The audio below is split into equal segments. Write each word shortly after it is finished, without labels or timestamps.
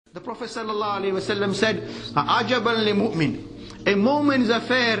The Prophet ﷺ said, "Ajaban li mu'min." A mu'min's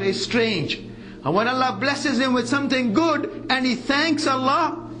affair is strange. And when Allah blesses him with something good and he thanks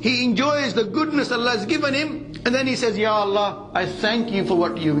Allah, he enjoys the goodness Allah has given him, and then he says, "Ya Allah, I thank you for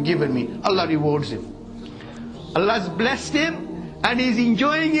what you've given me." Allah rewards him. Allah has blessed him and he's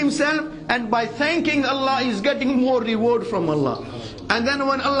enjoying himself, and by thanking Allah he's getting more reward from Allah. And then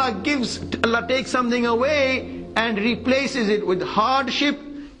when Allah takes something away and replaces it with hardship,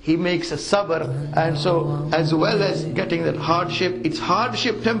 He makes a sabr. And so as well as getting that hardship, it's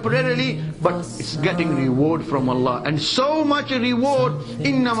hardship temporarily, but it's getting reward from Allah. And so much reward.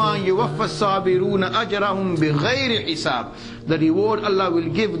 إِنَّمَا يُوَفَّ الصَّابِرُونَ أَجْرَهُمْ بِغَيْرِ حِسَابٍ. The reward Allah will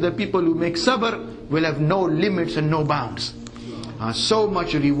give the people who make sabr will have no limits and no bounds. So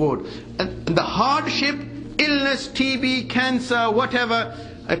much reward. And the hardship, illness, TB, cancer, whatever,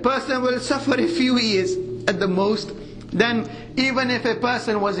 a person will suffer a few years at the most. Then even if a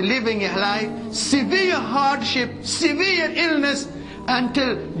person was living a life, severe hardship, severe illness,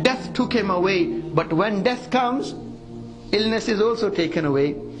 until death took him away. But when death comes, illness is also taken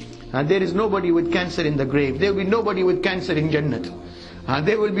away. There is nobody with cancer in the grave. There will be nobody with cancer in Jannat.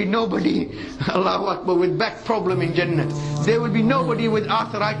 There will be nobody, Allahu Akbar, with back problem in Jannat. There will be nobody with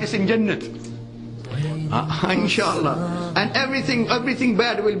arthritis in Jannat. Inshallah. And everything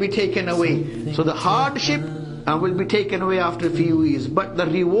bad will be taken away. So the hardship will be taken away after a few years. But the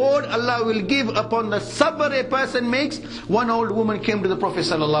reward Allah will give upon the sabr a person makes. One old woman came to the Prophet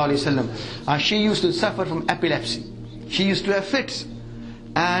ﷺ. She used to suffer from epilepsy. She used to have fits.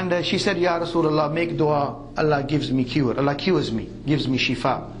 And she said, "Ya Rasulullah, make dua, Allah gives me cure. Allah cures me, gives me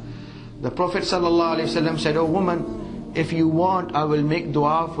shifa." The Prophet ﷺ said, "Oh woman, if you want, I will make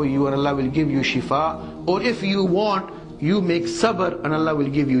dua for you and Allah will give you shifa. Or if you want, you make sabr and Allah will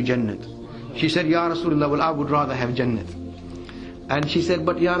give you Jannat." She said, "Ya Rasulullah, well, I would rather have Jannat." And she said,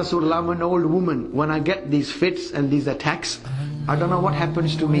 "But Ya Rasulullah, I'm an old woman. When I get these fits and these attacks, I don't know what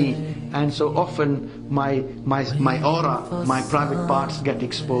happens to me. And so often my aura, my private parts get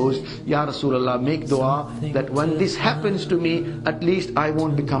exposed. Ya Rasulullah, make dua that when this happens to me, at least I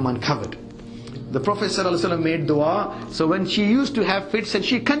won't become uncovered." The Prophet ﷺ made dua. So when she used to have fits, and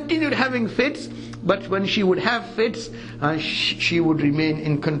she continued having fits, but when she would have fits, she would remain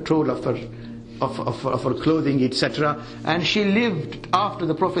in control of her clothing, etc. And she lived after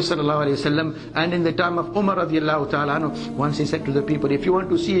the Prophet ﷺ. And in the time of Umar radiallahu ta'ala, once he said to the people, "If you want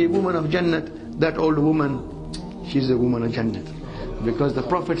to see a woman of Jannat, that old woman, she's a woman of Jannat." Because the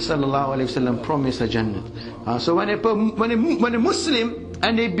Prophet ﷺ promised a Jannat. So when a Muslim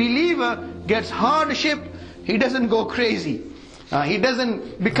and a believer gets hardship, he doesn't go crazy. He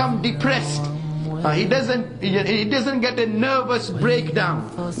doesn't become depressed. He doesn't get a nervous breakdown.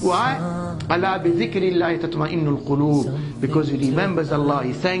 Why? Ala bi dhikrillahi tatma'innul qulub. Because he remembers Allah,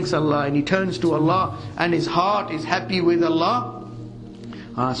 he thanks Allah, and he turns to Allah, and his heart is happy with Allah.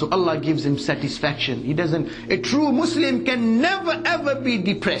 So Allah gives him satisfaction. A true Muslim can never ever be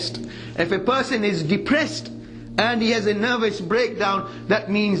depressed. If a person is depressed and he has a nervous breakdown, that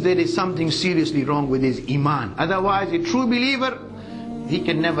means there is something seriously wrong with his iman. Otherwise, a true believer, he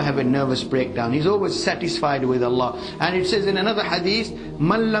can never have a nervous breakdown. He's always satisfied with Allah. And it says in another hadith,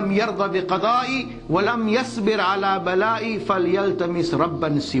 "Man lam yarda bi qada'i wa lam yasbir ala bala'i falyaltamis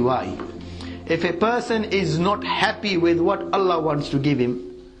rabban siwa'i." If a person is not happy with what Allah wants to give him,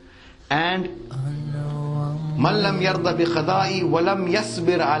 and "Man lam yarda bi qada'i wa lam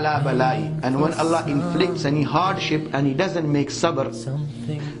yasbir ala bala'i," and when Allah inflicts any hardship and he doesn't make sabr,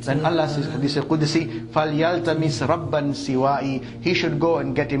 then Allah says, this is Qudsi, "Falyaltamis rabban siwa'i." He should go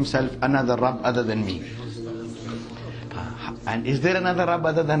and get himself another Rabb other than me. And is there another Rabb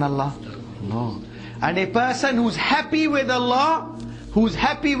other than Allah? No. And a person who's happy with Allah, with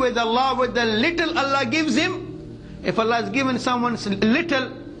the little Allah gives him, if Allah has given someone little,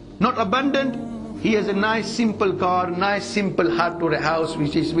 not abundant, he has a nice simple car, nice simple hut or a house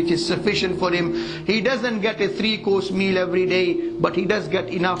which is sufficient for him. He doesn't get a 3-course meal every day, but he does get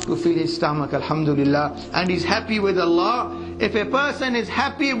enough to fill his stomach, alhamdulillah, and he's happy with Allah. If a person is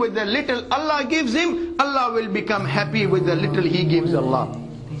happy with the little Allah gives him, Allah will become happy with the little he gives Allah.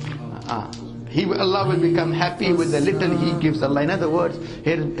 Allah will become happy with the little he gives Allah. In other words,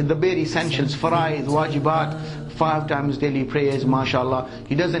 here the bare essentials, faraid, wajibat, 5 times daily prayers, mashallah.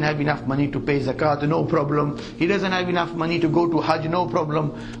 He doesn't have enough money to pay zakat, no problem. He doesn't have enough money to go to Hajj, no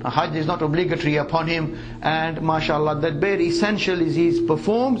problem. Hajj is not obligatory upon him. And mashallah, that bare essential is he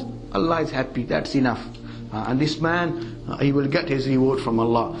performs, Allah is happy, that's enough. And this man, he will get his reward from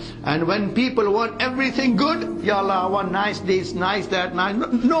Allah. And when people want everything good, Ya Allah, I want nice this, nice that, nice,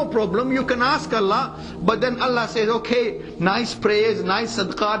 no problem, you can ask Allah. But then Allah says, okay, nice prayers, nice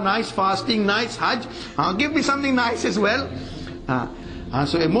sadaqah, nice fasting, nice hajj, give me something nice as well.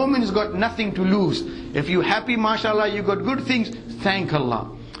 So a moment's got nothing to lose. If you're happy, mashallah, you got good things, thank Allah.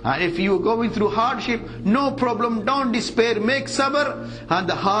 If you are going through hardship, no problem, don't despair, make sabr, and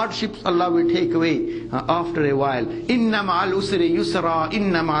the hardships Allah will take away after a while. Inna ma'al usri yusra,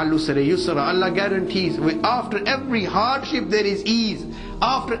 inna ma'al usri yusra. Allah guarantees, after every hardship there is ease.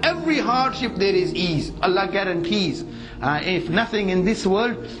 After every hardship there is ease. Allah guarantees. If nothing in this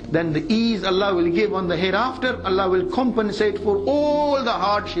world, then the ease Allah will give on the hereafter. Allah will compensate for all the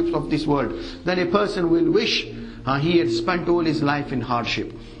hardships of this world. Then a person will wish he had spent all his life in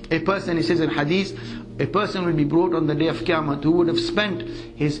hardship. A person, he says in hadith, a person will be brought on the day of Qiyamah who would have spent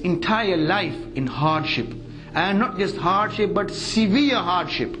his entire life in hardship. And not just hardship, but severe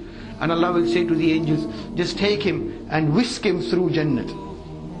hardship. And Allah will say to the angels, just take him and whisk him through Jannat.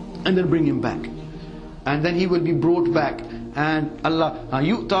 And then bring him back. And then he will be brought back. And Allah,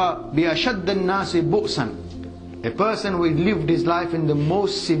 yu'ta bi ashaddan nasi bu'san. A person who lived his life in the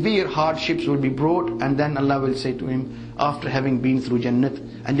most severe hardships will be brought, and then Allah will say to him, after having been through Jannat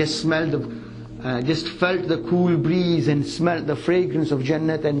and just felt the cool breeze and smelled the fragrance of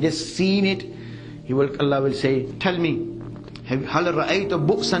Jannat and just seen it, Allah will say, tell me, hal ra'ayta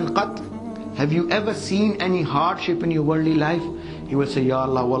bu'san qat? Have you ever seen any hardship in your worldly life? He will say, Ya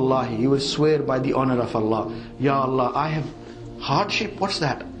Allah, wallahi. He will swear by the honor of Allah, Ya Allah, I have hardship. What's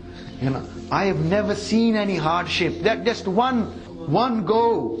that? I have never seen any hardship. That just one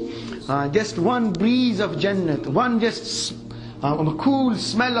go, just one breeze of Jannat, one just a cool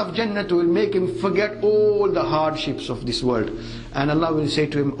smell of Jannat will make him forget all the hardships of this world. And Allah will say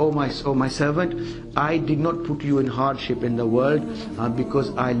to him, oh my servant, I did not put you in hardship in the world because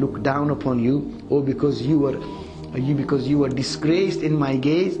I looked down upon you, or because you were disgraced in my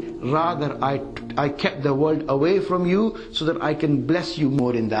gaze. Rather, I kept the world away from you so that I can bless you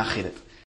more in the akhirat.